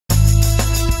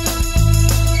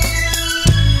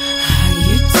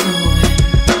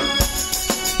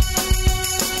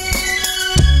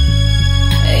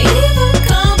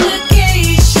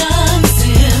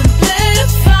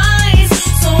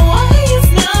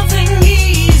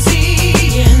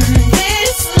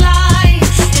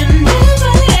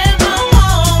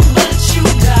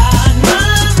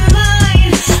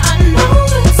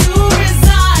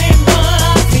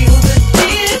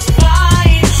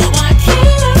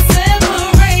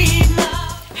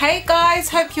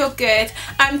good?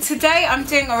 Today I'm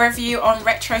doing a review on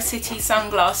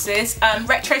RetroCitySunglasses.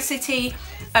 RetroCity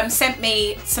sent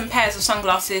me some pairs of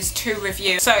sunglasses to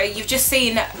review. So you've just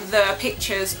seen the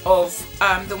pictures of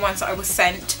the ones that I was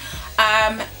sent.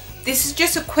 This is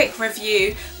just a quick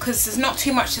review because there's not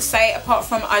too much to say apart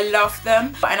from I love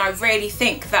them, and I really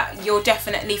think that you'll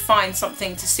definitely find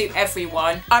something to suit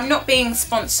everyone. I'm not being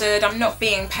sponsored, I'm not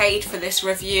being paid for this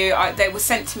review. They were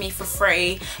sent to me for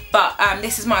free, but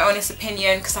this is my honest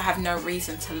opinion because I have no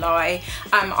reason to lie.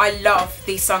 I love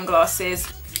these sunglasses.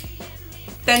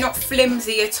 They're not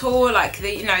flimsy at all, like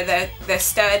they're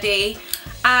sturdy.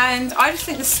 And I just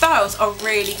think the styles are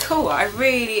really cool.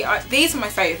 These are my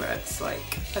favourites.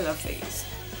 Like, I love these.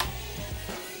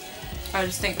 I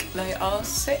just think they are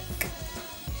sick.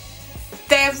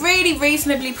 They're really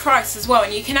reasonably priced as well,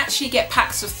 and you can actually get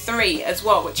packs of 3 as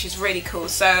well, which is really cool.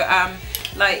 So,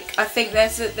 like, I think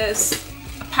there's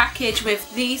a package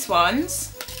with these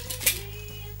ones,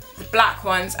 the black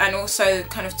ones, and also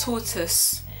kind of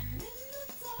tortoise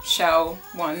shell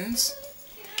ones.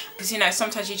 Because, you know,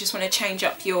 sometimes you just want to change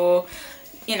up your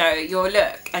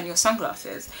look and your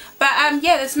sunglasses. But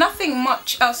yeah, there's nothing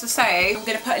much else to say. I'm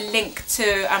going to put a link to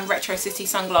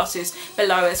RetroCitySunglasses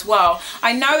below as well.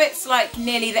 I know it's like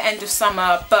nearly the end of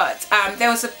summer, but there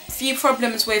was a few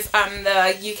problems with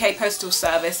the UK Postal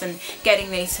Service and getting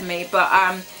these to me, but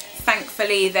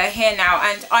thankfully they're here now,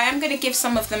 and I am going to give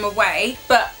some of them away,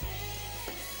 but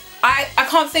I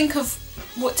can't think of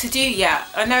what to do yet.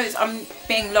 I know I'm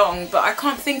being long, but I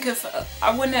can't think of,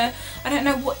 I don't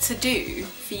know what to do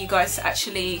for you guys to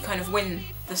actually kind of win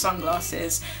the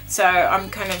sunglasses. So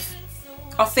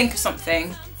I'll think of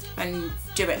something and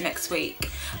do it next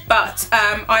week. But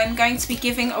I'm going to be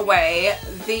giving away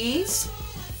these.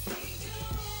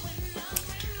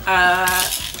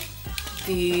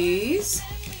 These.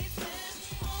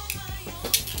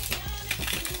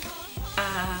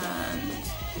 And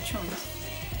which ones?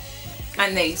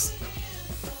 And these.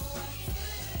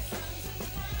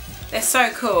 They're so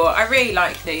cool. I really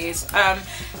like these.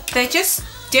 They're just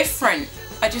different.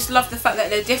 I just love the fact that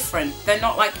they're different. They're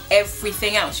not like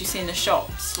everything else you see in the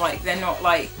shops. Like, they're not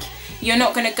like, you're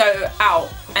not going to go out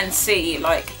and see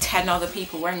like 10 other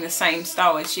people wearing the same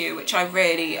style as you, which I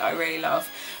really love.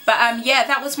 But yeah,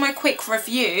 that was my quick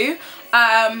review.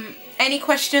 Any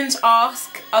questions,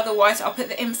 ask. Otherwise, I'll put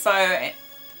the info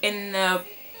in the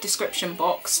description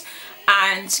box.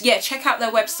 And yeah, check out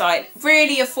their website.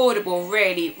 Really affordable,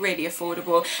 really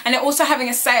affordable. And they're also having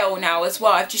a sale now as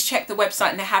well. I've just checked the website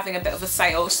and they're having a bit of a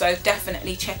sale, so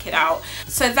definitely check it out.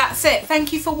 So that's it.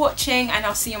 Thank you for watching, and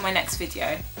I'll see you in my next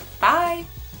video. Bye.